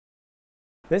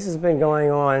This has been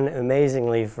going on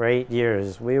amazingly for 8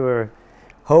 years. We were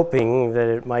hoping that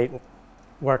it might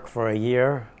work for a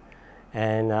year,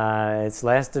 and it's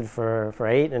lasted for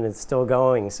 8, and it's still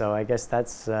going. So I guess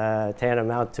that's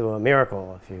tantamount to a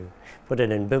miracle if you put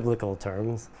it in biblical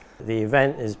terms. The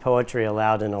event is Poetry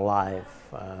Aloud and Alive.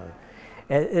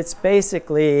 It's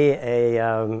basically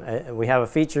we have a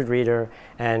featured reader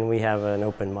and we have an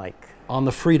open mic. On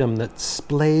the freedom that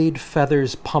splayed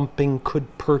feathers pumping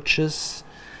could purchase,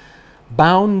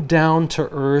 bound down to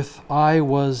earth, I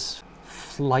was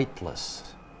flightless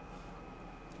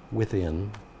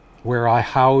within, where I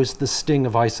housed the sting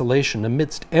of isolation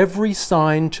amidst every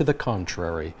sign to the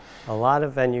contrary. A lot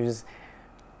of venues,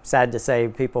 sad to say,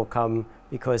 people come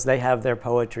because they have their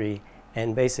poetry,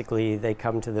 and basically they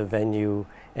come to the venue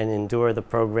and endure the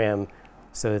program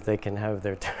so that they can have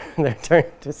their turn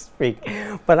to speak.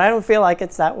 But I don't feel like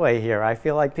it's that way here. I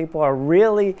feel like people are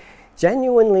really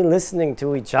genuinely listening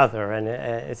to each other, and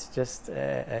it's just,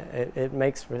 it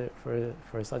makes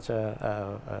for such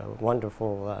a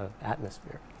wonderful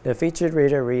atmosphere. The featured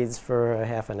reader reads for a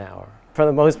half an hour. For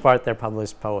the most part, they're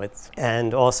published poets,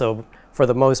 and also, for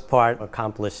the most part,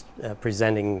 accomplished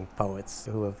presenting poets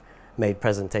who have made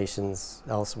presentations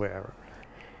elsewhere.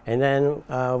 And then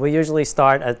we usually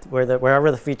start at wherever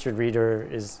the featured reader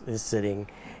is sitting,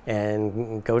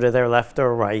 and go to their left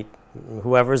or right.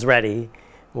 Whoever's ready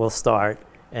will start,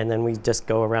 and then we just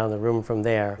go around the room from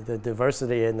there. The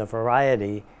diversity and the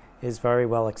variety is very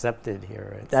well accepted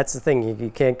here. That's the thing, you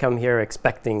can't come here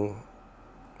expecting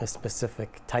a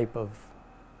specific type of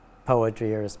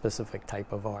poetry or a specific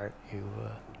type of art.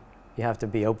 You have to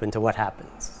be open to what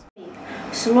happens.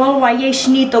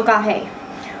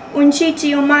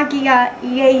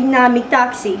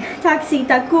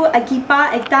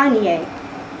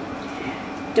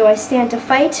 Do I stand to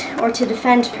fight or to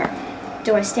defend her?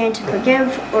 Do I stand to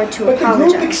forgive or to apologize? But the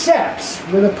group accepts,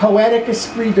 with a poetic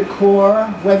esprit de corps,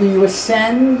 whether you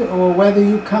ascend or whether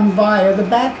you come via the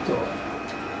back door.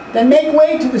 Then make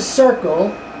way to the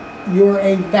circle. You're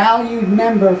a valued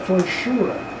member for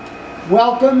sure.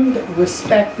 Welcomed,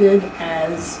 respected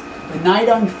as the night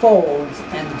unfolds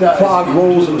and does. Fog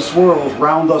rolls and swirls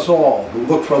round us all who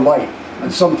look for light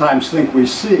and sometimes think we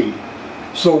see.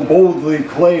 So boldly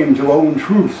claim to own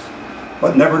truth,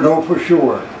 but never know for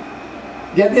sure.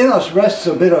 Yet in us rests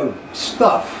a bit of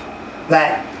stuff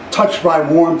that, touched by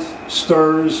warmth,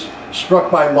 stirs,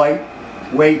 struck by light,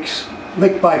 wakes,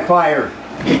 licked by fire,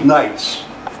 ignites.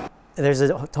 There's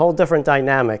a whole different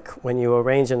dynamic when you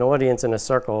arrange an audience in a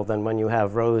circle than when you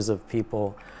have rows of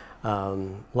people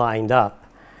lined up.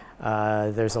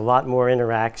 There's a lot more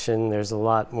interaction, there's a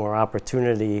lot more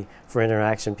opportunity for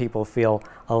interaction. People feel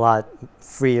a lot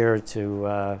freer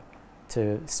to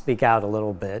speak out a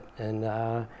little bit,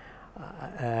 and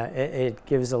it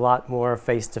gives a lot more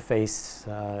face-to-face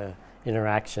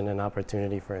interaction and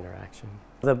opportunity for interaction.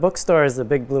 The bookstore is the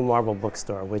Big Blue Marble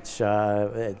Bookstore, which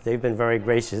they've been very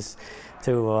gracious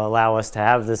to allow us to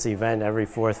have this event every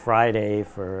fourth Friday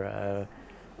for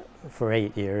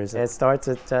 8 years. It starts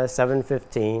at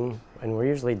 7:15, and we're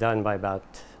usually done by about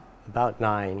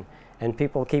 9. And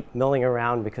people keep milling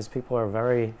around because people are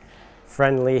very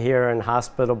friendly here and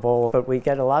hospitable. But we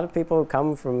get a lot of people who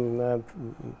come from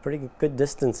pretty good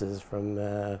distances, from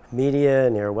Media,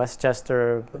 near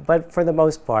Westchester. But for the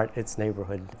most part, it's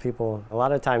neighborhood. People, a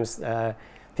lot of times,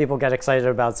 people get excited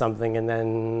about something and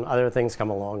then other things come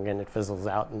along and it fizzles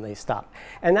out and they stop.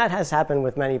 And that has happened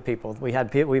with many people. We've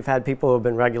had people who have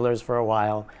been regulars for a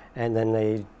while and then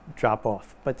they drop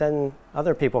off. But then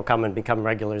other people come and become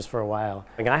regulars for a while.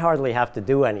 I hardly have to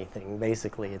do anything,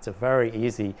 basically. It's a very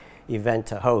easy event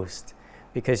to host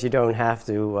because you don't have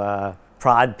to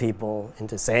prod people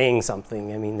into saying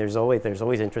something. I mean, there's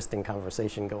always interesting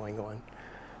conversation going on.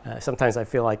 Sometimes I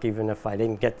feel like even if I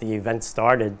didn't get the event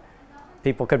started,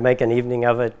 people could make an evening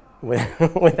of it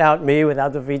without me,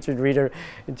 without the featured reader.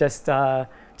 Just the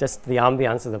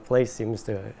ambiance of the place seems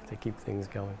to keep things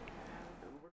going.